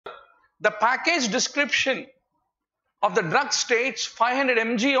The package description of the drug states 500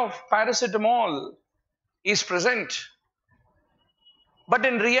 mg of paracetamol is present, but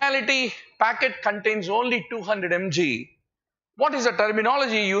in reality packet contains only 200 mg. What is the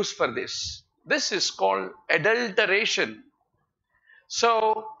terminology used for this? This is called adulteration.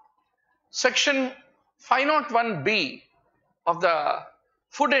 So section 501B of the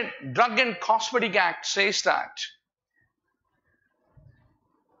Food and Drug and Cosmetic Act says that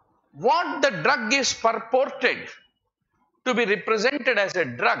what the drug is purported to be represented as a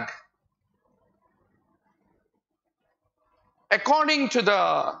drug, according to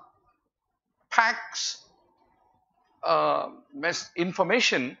the PAC's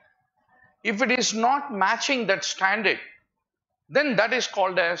information, if it is not matching that standard, then that is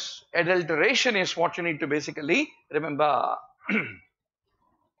called as adulteration, is what you need to basically remember.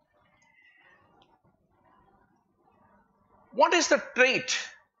 What is the trait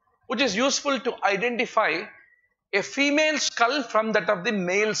which is useful to identify a female skull from that of the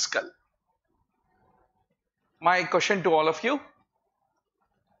male skull? My question to all of you.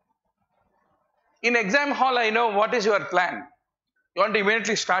 In exam hall, I know what is your plan. You want to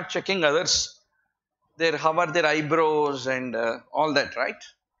immediately start checking others, how are their eyebrows and all that, right?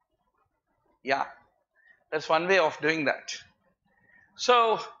 Yeah, that's one way of doing that.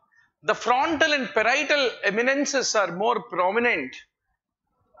 So the frontal and parietal eminences are more prominent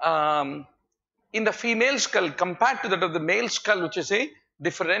in the female skull compared to that of the male skull, which is a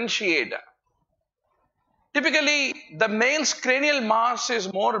differentiator. Typically, the male's cranial mass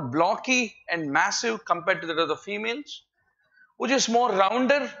is more blocky and massive compared to that of the females, which is more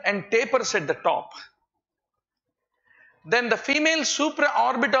rounder and tapers at the top. Then the female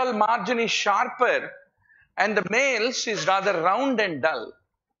supraorbital margin is sharper and the male's is rather round and dull.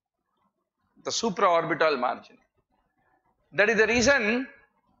 The supraorbital margin. That is the reason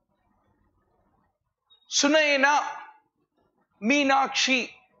Sunayana Meenakshi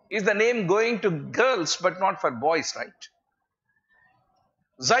is the name going to girls but not for boys, right?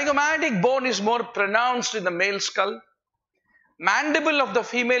 Zygomatic bone is more pronounced in the male skull. Mandible of the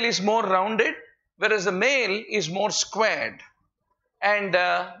female is more rounded, whereas the male is more squared. And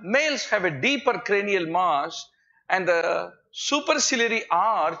males have a deeper cranial mass, and the superciliary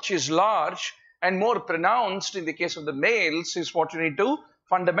arch is large and more pronounced in the case of the males, is what you need to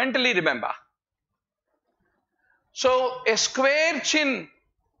fundamentally remember. So a square chin,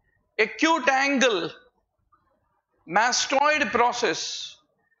 acute angle, mastoid process,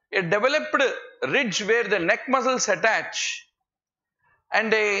 a developed ridge where the neck muscles attach,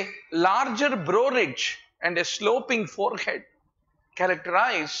 and a larger brow ridge and a sloping forehead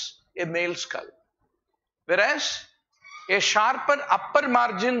characterize a male skull. Whereas a sharper upper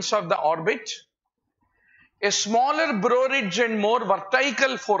margins of the orbit, a smaller brow ridge and more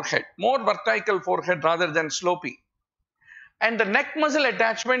vertical forehead rather than slopy. And the neck muscle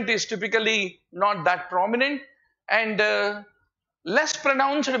attachment is typically not that prominent, and less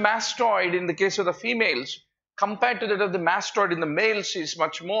pronounced mastoid in the case of the females compared to that of the mastoid in the males is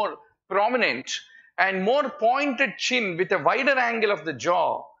much more prominent, and more pointed chin with a wider angle of the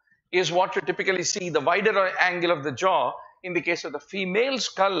jaw is what you typically see. The wider angle of the jaw in the case of the female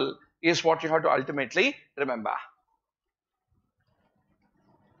skull is what you have to ultimately remember.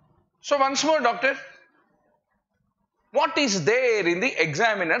 So once more, doctor, what is there in the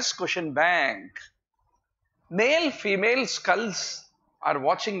examiner's question bank? Male, female skulls are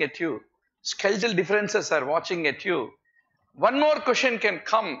watching at you. Skeletal differences are watching at you. One more question can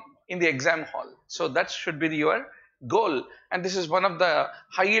come in the exam hall. So that should be your goal. And this is one of the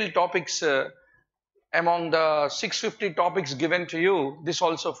high yield topics among the 650 topics given to you. This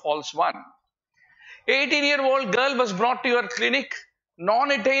also falls one. 18-year-old girl was brought to your clinic.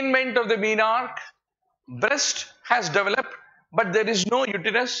 Non-attainment of the menarche. Breast has developed, but there is no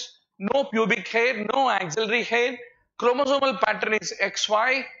uterus, no pubic hair, no axillary hair. Chromosomal pattern is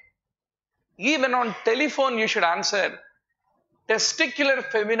XY. Even on telephone you should answer testicular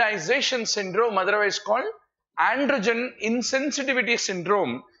feminization syndrome, otherwise called androgen insensitivity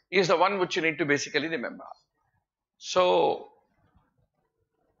syndrome, is the one which you need to basically remember. So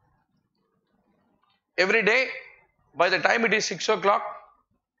every day by the time it is 6 o'clock,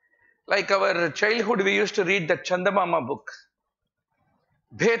 like our childhood, we used to read the Chandamama book.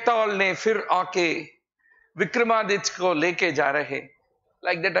 Bhetal ne fir aake Vikramaditya ko leke ja rahe.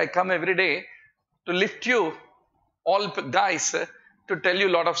 Like that I come every day to lift you all guys to tell you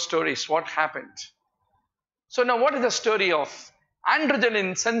a lot of stories, what happened. So now what is the story of androgen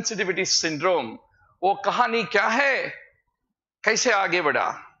insensitivity syndrome? वो कहानी क्या है? कैसे आगे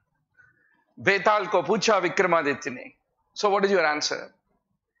बढ़ा? बेताल को पूछा विक्रमादित्य ने. So what is your answer?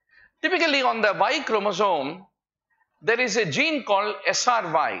 Typically on the Y chromosome, there is a gene called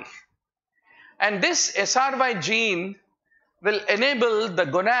SRY. And this SRY gene will enable the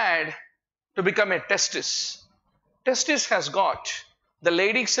gonad to become a testis. Testis has got the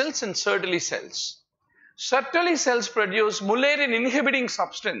Leydig cells and Sertoli cells. Sertoli cells produce Mullerian inhibiting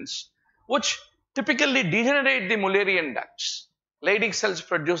substance, which typically degenerate the Mullerian ducts. Leydig cells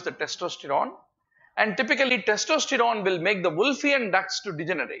produce the testosterone, and typically testosterone will make the Wolffian ducts to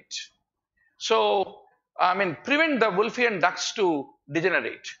degenerate. So, prevent the Wolffian ducts to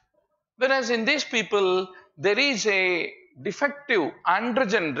degenerate. Whereas in these people, there is a defective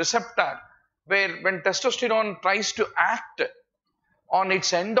androgen receptor where when testosterone tries to act on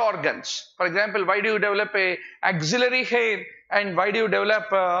its end organs, for example, why do you develop a axillary hair and why do you develop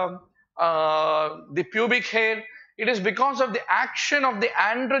the pubic hair? It is because of the action of the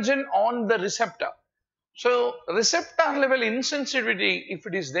androgen on the receptor. So receptor level insensitivity, if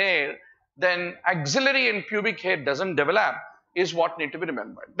it is there, then axillary and pubic hair doesn't develop, is what need to be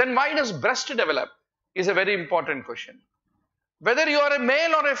remembered. Then why does breast develop is a very important question. Whether you are a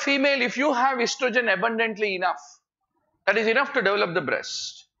male or a female, if you have estrogen abundantly enough, that is enough to develop the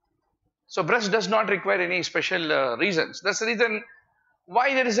breast. So breast does not require any special reasons. That's the reason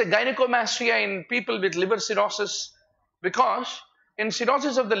why there is a gynecomastia in people with liver cirrhosis, because in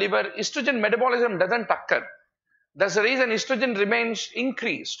cirrhosis of the liver, estrogen metabolism doesn't occur. That's the reason estrogen remains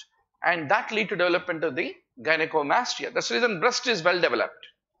increased, and that lead to development of the gynecomastia. That's the reason breast is well developed.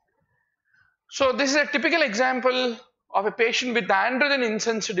 So this is a typical example of a patient with androgen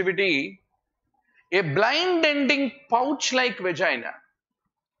insensitivity, a blind ending pouch-like vagina.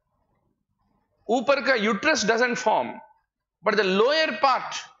 Upar ka uterus doesn't form, but the lower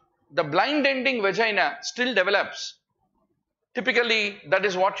part, the blind ending vagina still develops. Typically, that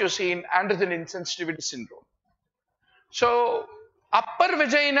is what you see in androgen insensitivity syndrome. So, upper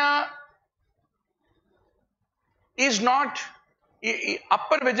vagina is not,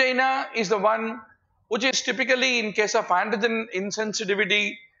 upper vagina is the one which is typically in case of androgen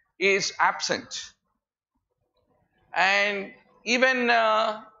insensitivity is absent. And even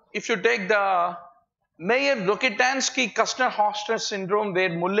if you take the Mayer-Rokitansky-Kuster-Hofstadter syndrome where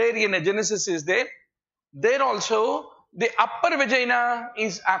Mullerian agenesis is there, there also the upper vagina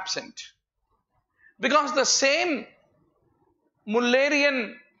is absent. Because the same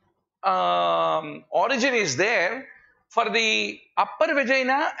Mullerian origin is there for the upper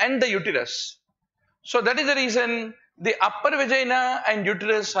vagina and the uterus. So that is the reason the upper vagina and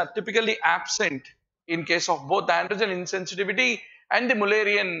uterus are typically absent in case of both androgen insensitivity and the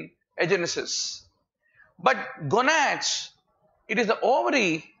Mullerian agenesis. But gonads, it is the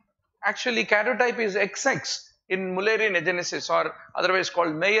ovary, actually karyotype is XX in Mullerian agenesis, or otherwise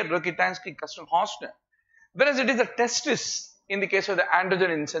called Mayer-Rokitansky-Kuster-Hofstadter, whereas it is the testis in the case of the androgen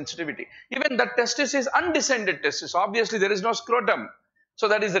insensitivity. Even the testis is undescended testis. Obviously, there is no scrotum. So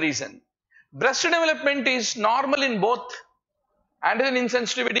that is the reason. Breast development is normal in both androgen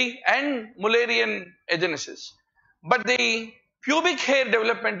insensitivity and Mullerian agenesis. But the pubic hair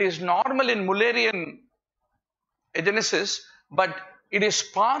development is normal in Mullerian agenesis, but it is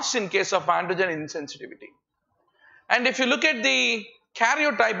sparse in case of androgen insensitivity. And if you look at the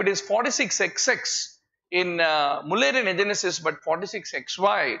karyotype, it is 46XX in Mullerian agenesis, but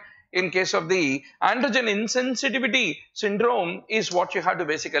 46XY in case of the androgen insensitivity syndrome is what you have to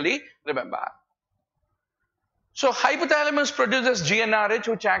basically remember. So hypothalamus produces GnRH,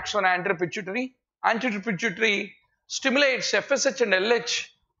 which acts on anterior pituitary. Anterior pituitary stimulates FSH and LH,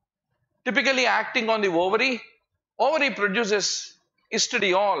 typically acting on the ovary. Ovary produces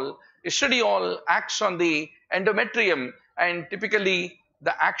estradiol. Estradiol acts on the endometrium, and typically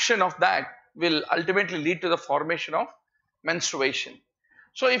the action of that will ultimately lead to the formation of menstruation.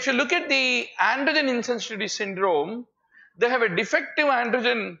 So if you look at the androgen insensitivity syndrome, they have a defective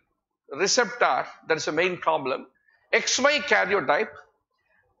androgen receptor, that is the main problem, XY karyotype,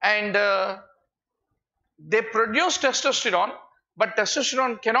 and they produce testosterone, but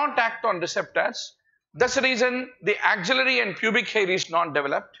testosterone cannot act on receptors. That's the reason the axillary and pubic hair is not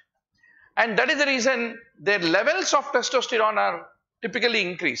developed, and that is the reason their levels of testosterone are typically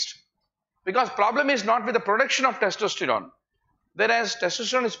increased, because problem is not with the production of testosterone, whereas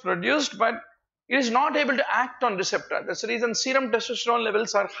testosterone is produced but it is not able to act on receptor. That's the reason serum testosterone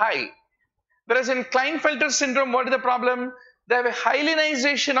levels are high. Whereas in Klinefelter syndrome, what is the problem? They have a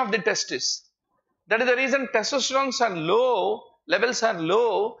hyalinization of the testis. That is the reason testosterones are low, levels are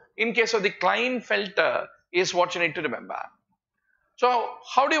low in case of the Klinefelter is what you need to remember. So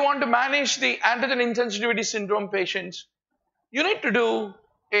how do you want to manage the androgen insensitivity syndrome patients? You need to do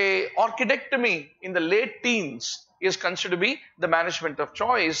a orchidectomy in the late teens is considered to be the management of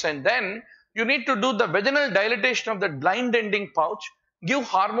choice. And then you need to do the vaginal dilatation of the blind ending pouch, give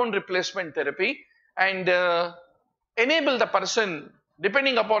hormone replacement therapy, and enable the person,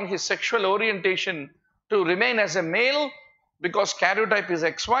 depending upon his sexual orientation, to remain as a male because karyotype is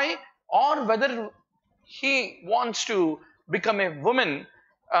XY, or whether he wants to become a woman.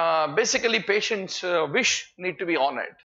 Basically, patient's wish need to be honored.